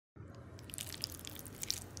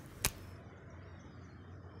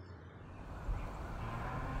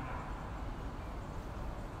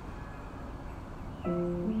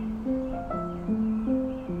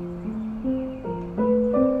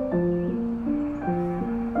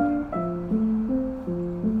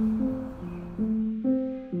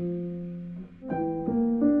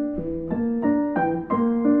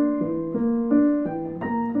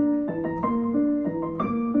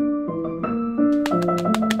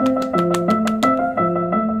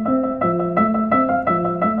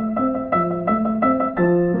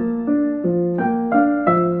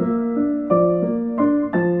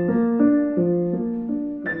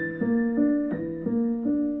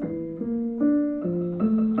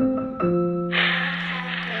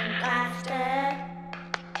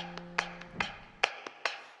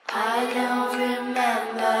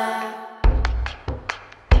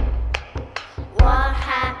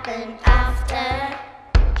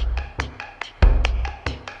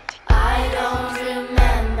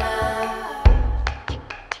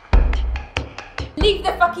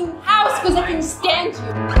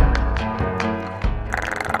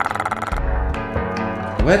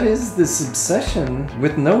What is this obsession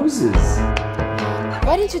with noses?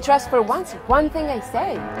 Why didn't you trust for once one thing I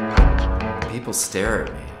say? People stare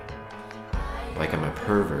at me like I'm a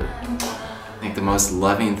pervert. I think the most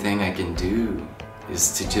loving thing I can do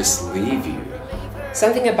is to just leave you.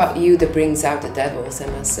 Something about you that brings out the devils, I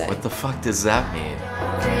must say. What the fuck does that mean?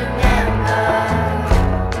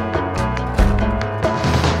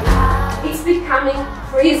 It's becoming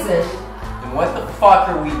prison. And what the fuck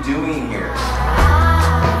are we doing here?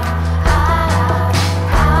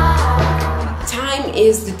 Time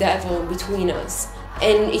is the devil between us,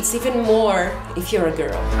 and it's even more if you're a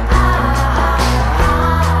girl.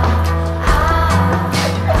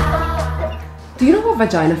 Do you know what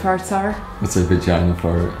vagina farts are? What's a vagina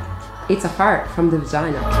fart? It's a fart from the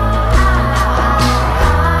vagina.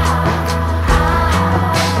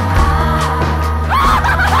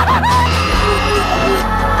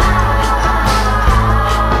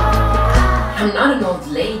 I'm not an old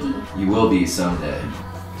lady. You will be someday.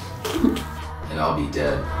 And I'll be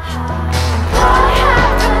dead.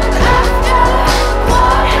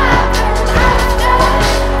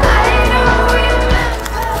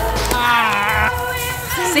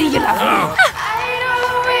 See you later.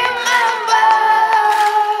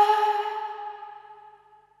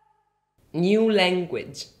 New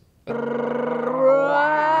language.